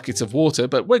 buckets of water.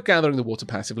 But we're gathering the water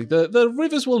passively. The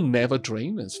rivers will never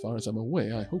drain, as far as I'm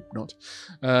aware. I hope not.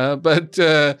 But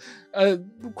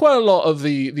quite a lot of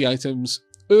the items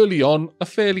early on are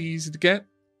fairly easy to get.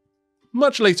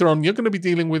 Much later on, you're going to be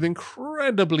dealing with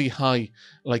incredibly high,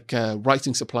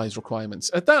 writing supplies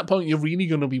requirements. At that point, you're really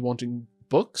going to be wanting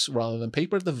books rather than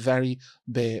paper at the very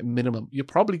bare minimum. You're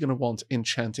probably going to want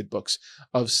enchanted books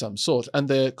of some sort, and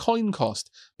the coin cost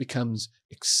becomes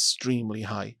extremely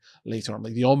high later on.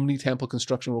 Like the Omni Temple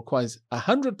construction requires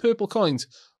 100 purple coins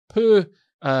per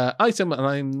item, and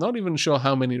I'm not even sure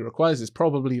how many it requires. It's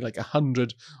probably like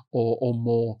 100 or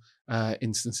more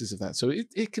instances of that. So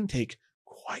it can take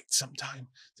quite some time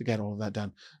to get all of that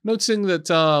done. Noticing that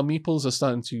meeples are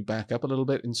starting to back up a little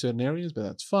bit in certain areas, but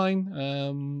that's fine.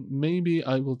 Maybe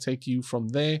I will take you from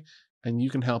there and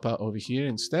you can help out over here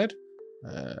instead.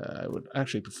 I would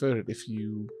actually prefer it if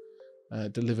you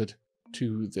delivered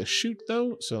to the chute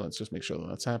though, so let's just make sure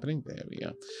that's happening. There we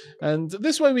go. And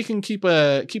this way we can keep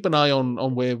an eye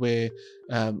on where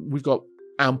we've got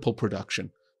ample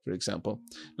production, for example.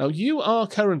 Now you are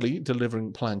currently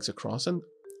delivering planks across, and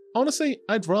honestly,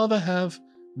 I'd rather have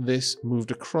this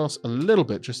moved across a little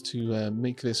bit just to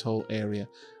make this whole area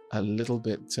a little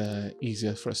bit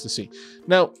easier for us to see.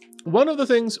 Now, one of the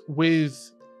things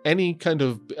with any kind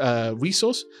of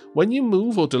resource, when you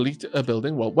move or delete a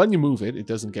building, well, when you move it, it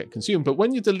doesn't get consumed, but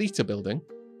when you delete a building,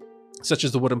 such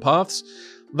as the wooden paths,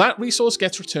 that resource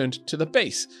gets returned to the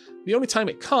base. The only time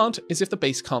it can't is if the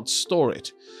base can't store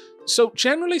it. So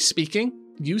generally speaking,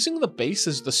 using the base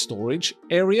as the storage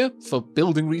area for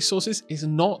building resources is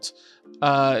not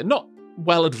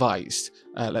well advised,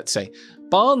 let's say.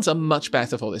 Barns are much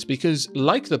better for this because,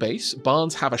 like the base,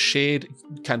 barns have a shared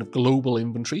kind of global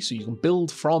inventory, so you can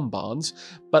build from barns.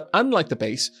 But unlike the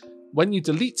base, when you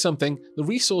delete something, the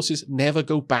resources never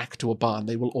go back to a barn.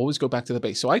 They will always go back to the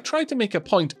base. So I try to make a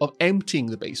point of emptying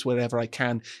the base wherever I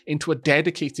can into a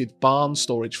dedicated barn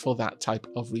storage for that type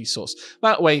of resource.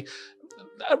 That way,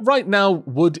 right now,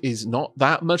 wood is not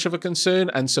that much of a concern,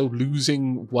 and so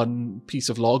losing one piece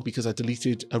of log because I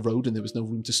deleted a road and there was no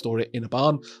room to store it in a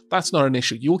barn, that's not an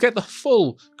issue. You'll get the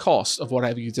full cost of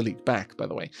whatever you delete back, by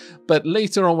the way. But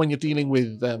later on, when you're dealing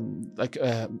with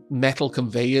metal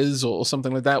conveyors or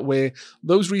something like that, where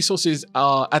those resources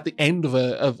are at the end of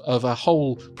a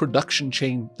whole production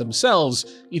chain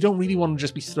themselves, you don't really want to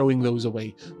just be throwing those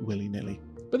away willy-nilly.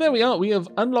 But there we are, we have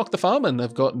unlocked the farm and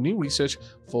have got new research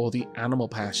for the animal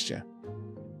pasture.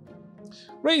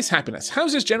 Raise happiness.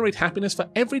 Houses generate happiness for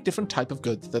every different type of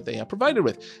goods that they are provided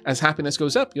with. As happiness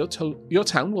goes up, your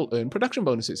town will earn production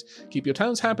bonuses. Keep your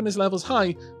town's happiness levels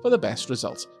high for the best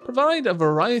results. Provide a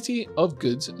variety of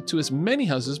goods to as many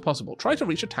houses as possible. Try to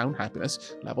reach a town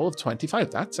happiness level of 25.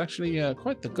 That's actually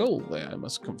quite the goal there, I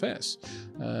must confess.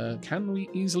 Can we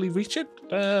easily reach it?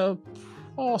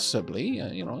 Possibly,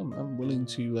 I'm willing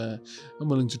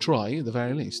to try at the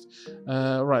very least.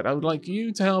 Right, I would like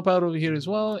you to help out over here as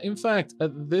well. In fact,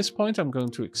 at this point, I'm going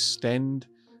to extend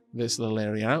this little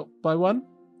area out by one.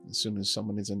 As soon as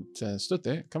someone isn't stood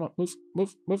there, come on, move.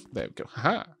 There we go.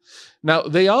 Ha! Now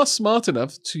they are smart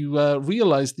enough to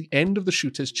realize the end of the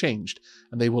chute has changed,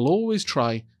 and they will always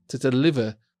try to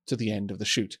deliver to the end of the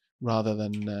chute, rather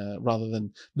than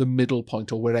the middle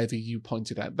point or wherever you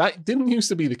pointed at. That didn't used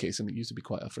to be the case, and it used to be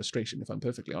quite a frustration, if I'm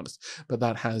perfectly honest. But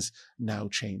that has now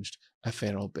changed a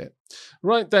fair old bit.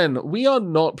 Right then, we are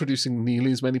not producing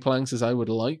nearly as many planks as I would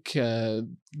like,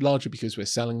 largely because we're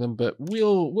selling them, but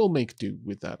we'll make do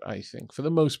with that, I think. For the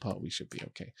most part, we should be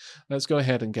okay. Let's go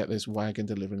ahead and get this wagon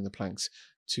delivering the planks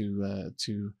to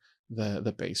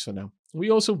the base for now.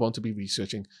 We also want to be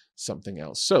researching something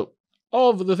else. So,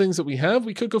 of the things that we have,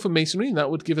 we could go for masonry, and that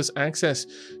would give us access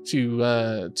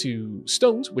to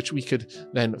stones, which we could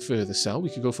then further sell. We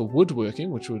could go for woodworking,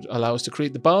 which would allow us to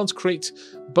create the barns, create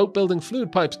boat building,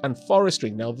 fluid pipes, and forestry.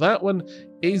 Now that one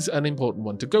is an important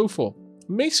one to go for.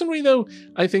 Masonry, though,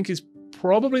 I think is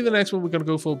probably the next one we're going to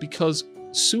go for, because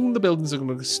soon the buildings are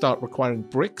going to start requiring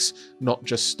bricks, not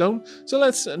just stone. So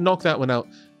let's knock that one out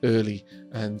early,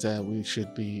 and we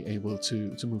should be able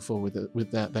to move forward with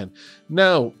that then.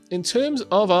 Now, in terms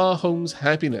of our home's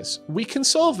happiness, we can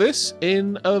solve this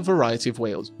in a variety of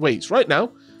ways. Right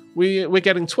now, we're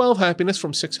getting 12 happiness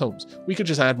from 6 homes. We could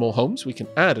just add more homes. We can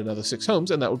add another 6 homes,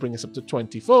 and that would bring us up to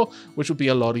 24, which would be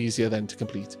a lot easier then to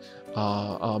complete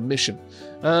our mission.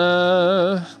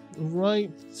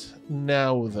 Right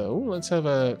now, though, let's have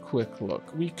a quick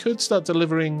look. We could start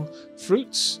delivering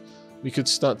fruits. We could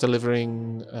start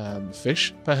delivering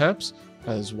fish, perhaps,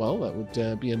 as well. That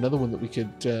would be another one that we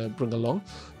could bring along.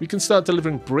 We can start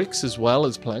delivering bricks as well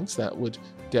as planks. That would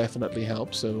definitely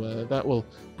help. So that will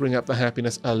bring up the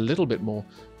happiness a little bit more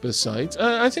besides.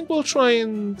 I think we'll try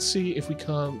and see if we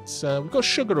can't... we've got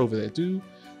sugar over there. Do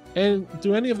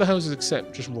any of the houses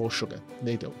accept just raw sugar?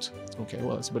 They don't. Okay,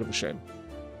 well, that's a bit of a shame.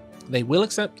 They will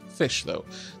accept fish, though.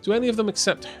 Do any of them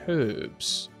accept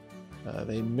herbs?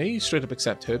 They may straight up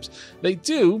accept herbs. They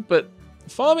do, but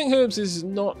farming herbs is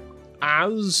not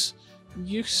as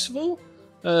useful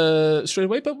straight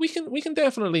away, but we can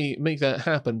definitely make that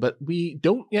happen. But we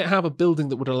don't yet have a building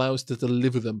that would allow us to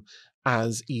deliver them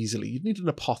as easily. You'd need an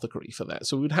apothecary for that,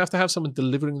 so we'd have to have someone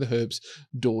delivering the herbs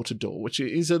door to door, which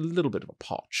is a little bit of a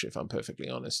potch, if I'm perfectly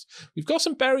honest. We've got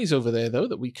some berries over there though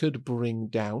that we could bring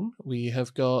down.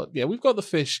 We've got the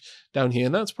fish down here,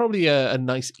 and that's probably a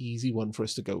nice easy one for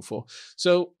us to go for.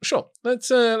 So sure, let's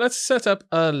set up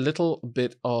a little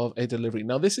bit of a delivery.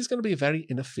 Now this is going to be a very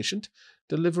inefficient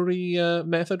delivery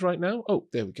method right now. Oh,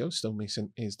 there we go.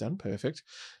 Stonemason is done. Perfect.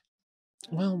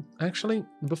 Well, actually,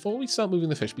 before we start moving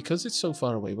the fish, because it's so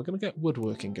far away, we're going to get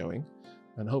woodworking going,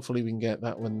 and hopefully we can get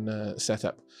that one set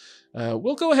up.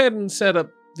 We'll go ahead and set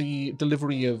up the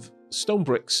delivery of stone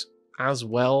bricks as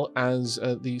well as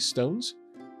these stones,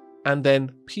 and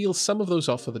then peel some of those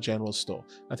off for the general store.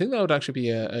 I think that would actually be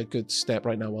a good step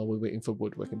right now while we're waiting for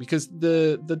woodworking, because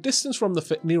the distance from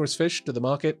the nearest fish to the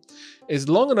market is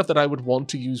long enough that I would want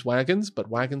to use wagons, but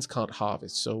wagons can't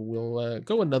harvest, so we'll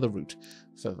go another route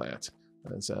for that.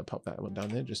 Let's pop that one down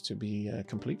there just to be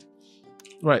complete.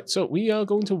 Right, so we are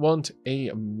going to want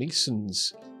a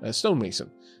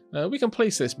stonemason. We can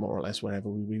place this more or less wherever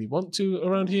we really want to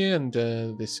around here, and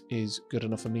this is good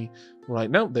enough for me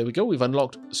right now. There we go. We've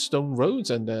unlocked stone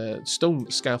roads and stone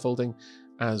scaffolding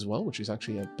as well, which is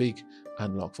actually a big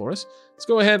unlock for us. Let's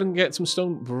go ahead and get some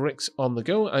stone bricks on the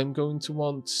go. I'm going to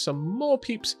want some more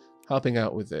peeps helping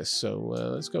out with this, so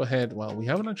let's go ahead. Well, we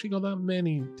haven't actually got that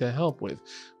many to help with.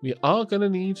 We are going to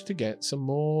need to get some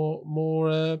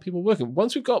more people working.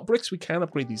 Once we've got bricks, we can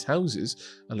upgrade these houses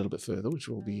a little bit further, which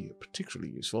will be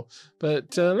particularly useful.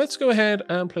 But let's go ahead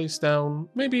and place down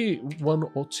maybe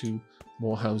 1 or 2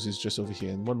 more houses just over here,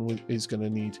 and one is going to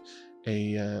need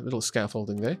a little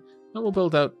scaffolding there, and we'll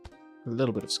build out a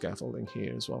little bit of scaffolding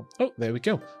here as well. Oh, there we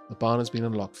go. The barn has been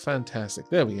unlocked. Fantastic.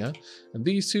 There we are. And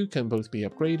these 2 can both be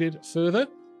upgraded further,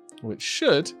 which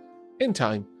should, in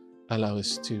time, allow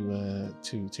us to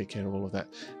take care of all of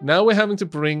that. Now we're having to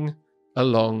bring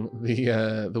along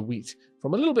the wheat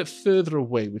from a little bit further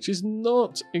away, which is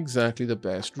not exactly the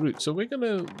best route. So we're going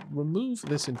to remove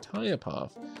this entire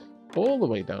path all the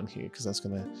way down here, because that's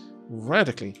going to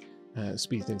radically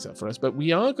speed things up for us. But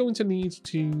we are going to need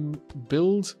to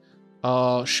build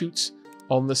our chutes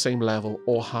on the same level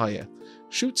or higher.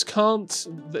 Chutes can't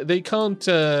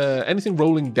anything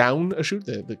rolling down a chute,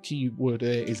 the key word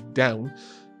there is down,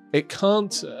 it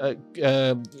can't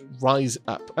rise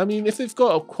up. I mean, if they've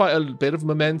got quite a bit of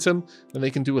momentum, then they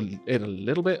can do it a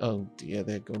little bit. Oh dear,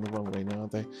 they're going the wrong way now,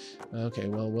 aren't they? Okay,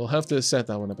 well, we'll have to set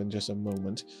that one up in just a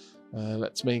moment.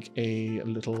 Let's make a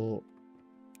little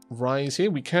rise here.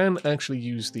 We can actually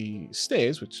use the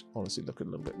stairs, which honestly look a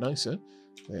little bit nicer.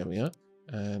 There we are,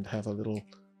 and have a little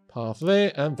path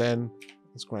there, and then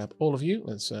let's grab all of you.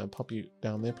 Let's pop you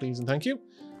down there, please, and thank you.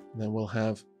 And then we'll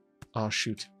have our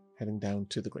chute heading down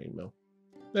to the grain mill.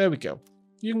 There we go.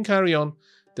 You can carry on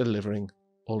delivering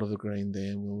all of the grain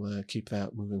there, and we'll keep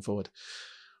that moving forward.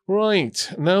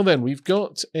 Right, now then, we've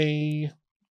got a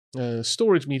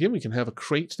storage medium. We can have a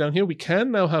crate down here. We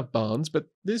can now have barns, but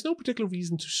there's no particular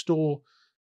reason to store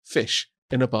fish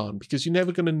in a barn, because you're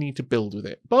never going to need to build with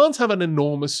it. Barns have an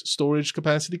enormous storage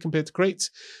capacity compared to crates,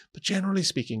 but generally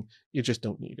speaking, you just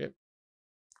don't need it.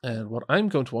 And what I'm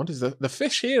going to want is the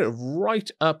fish here right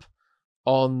up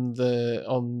on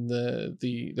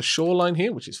the shoreline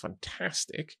here, which is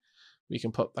fantastic. We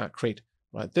can put that crate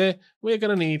right there. We're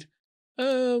going to need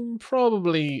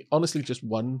probably, honestly, just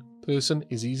one person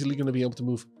is easily going to be able to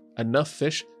move enough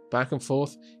fish back and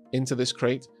forth into this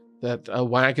crate that a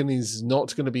wagon is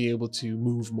not going to be able to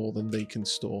move more than they can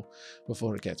store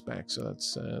before it gets back. So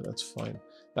that's fine.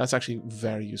 That's actually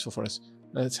very useful for us.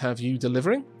 Let's have you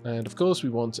delivering. And of course, we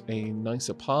want a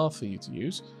nicer path for you to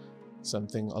use.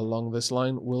 Something along this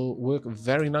line will work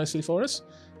very nicely for us.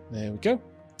 There we go.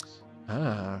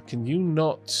 Ah, can you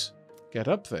not get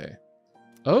up there?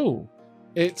 Oh,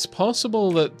 it's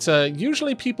possible that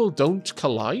usually people don't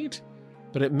collide,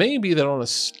 but it may be that on a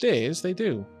stairs they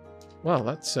do. Well,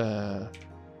 that's a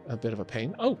bit of a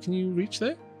pain. Oh, can you reach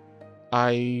there?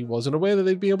 I wasn't aware that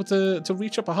they'd be able to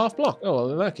reach up a half block. Oh,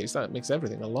 well, in that case, that makes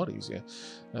everything a lot easier.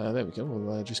 There we go.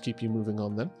 We'll just keep you moving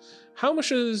on then. How much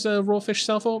does raw fish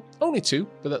sell for? Only 2,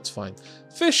 but that's fine.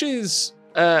 Fish is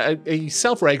a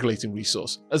self-regulating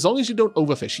resource. As long as you don't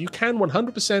overfish, you can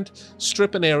 100%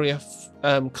 strip an area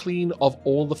clean of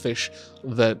all the fish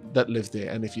that live there.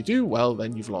 And if you do, well,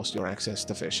 then you've lost your access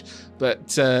to fish. But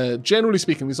generally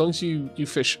speaking, as long as you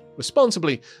fish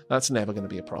responsibly, that's never going to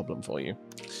be a problem for you.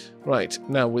 Right,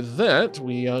 now with that,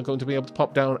 we are going to be able to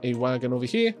pop down a wagon over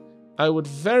here. I would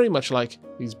very much like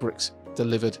these bricks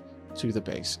delivered to the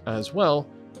base as well.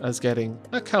 as getting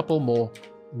a couple more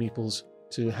meeples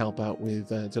to help out with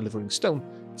delivering stone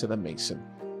to the mason.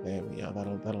 There we are.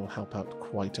 That'll help out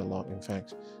quite a lot, in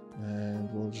fact. And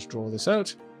we'll just draw this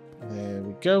out. There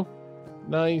we go.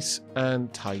 Nice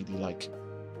and tidy like.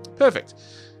 Perfect.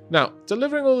 Now,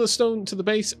 delivering all the stone to the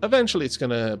base, eventually it's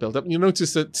going to build up. You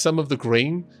notice that some of the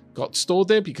grain got stored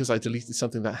there because I deleted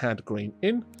something that had grain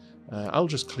in. I'll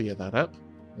just clear that up.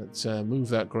 Let's move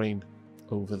that grain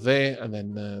over there, and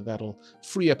then that'll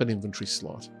free up an inventory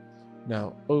slot.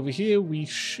 Now, over here, we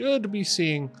should be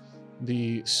seeing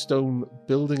the stone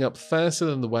building up faster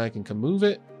than the wagon can move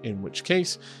it, in which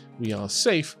case we are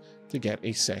safe to get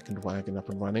a second wagon up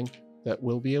and running that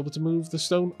will be able to move the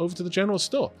stone over to the general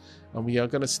store. And we are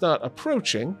going to start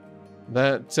approaching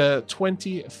that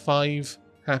 25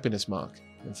 happiness mark.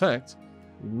 In fact,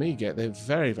 we may get there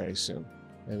very, very soon.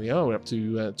 There we are, we're up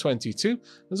to 22.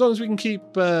 As long as we can keep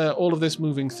all of this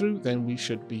moving through, then we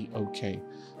should be okay.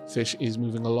 Fish is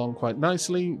moving along quite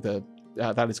nicely.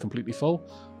 That is completely full.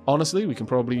 Honestly, we can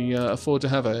probably afford to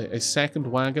have a second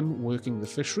wagon working the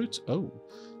fish route. Oh,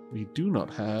 we do not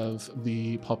have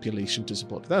the population to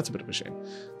support. That's a bit of a shame.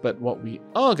 But what we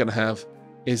are going to have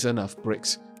is enough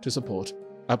bricks to support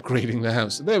upgrading the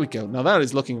house. There we go. Now that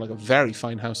is looking like a very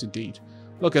fine house indeed.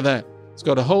 Look at that. It's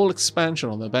got a whole expansion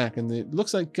on the back, and it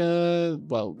looks like,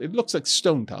 well, it looks like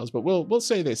stone tiles, but we'll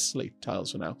say they're slate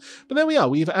tiles for now. But there we are.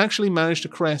 We've actually managed to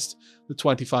crest the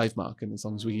 25 mark, and as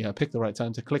long as we pick the right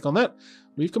time to click on that,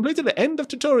 we've completed the end of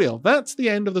tutorial. That's the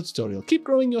end of the tutorial. Keep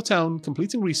growing your town,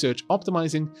 completing research,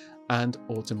 optimizing, and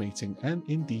automating, and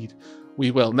indeed we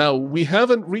will. Now, we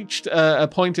haven't reached a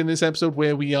point in this episode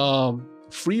where we are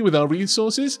free with our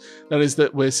resources. That is,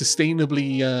 that we're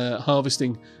sustainably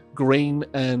harvesting grain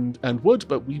and wood,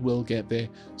 but we will get there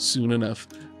soon enough,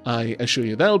 I assure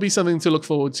you. That'll be something to look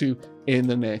forward to in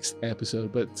the next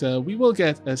episode, but we will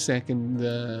get a second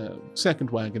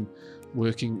wagon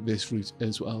working this route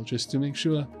as well, just to make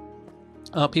sure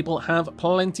our people have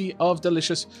plenty of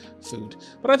delicious food.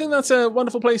 But I think that's a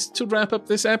wonderful place to wrap up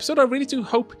this episode. I really do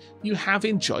hope you have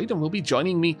enjoyed and will be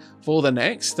joining me for the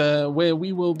next, where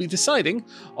we will be deciding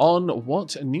on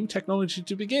what new technology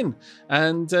to begin.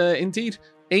 And indeed,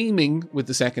 aiming with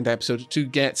the second episode to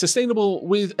get sustainable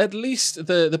with at least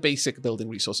the basic building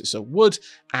resources, so wood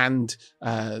and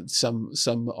some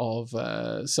of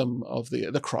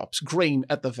the crops, grain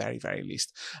at the very, very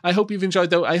least. I hope you've enjoyed,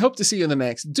 though. I hope to see you in the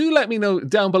next. Do let me know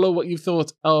down below what you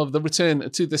thought of the return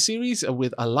to the series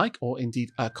with a like or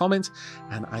indeed a comment,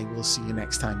 and I will see you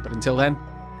next time. But until then,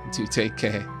 do take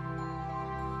care.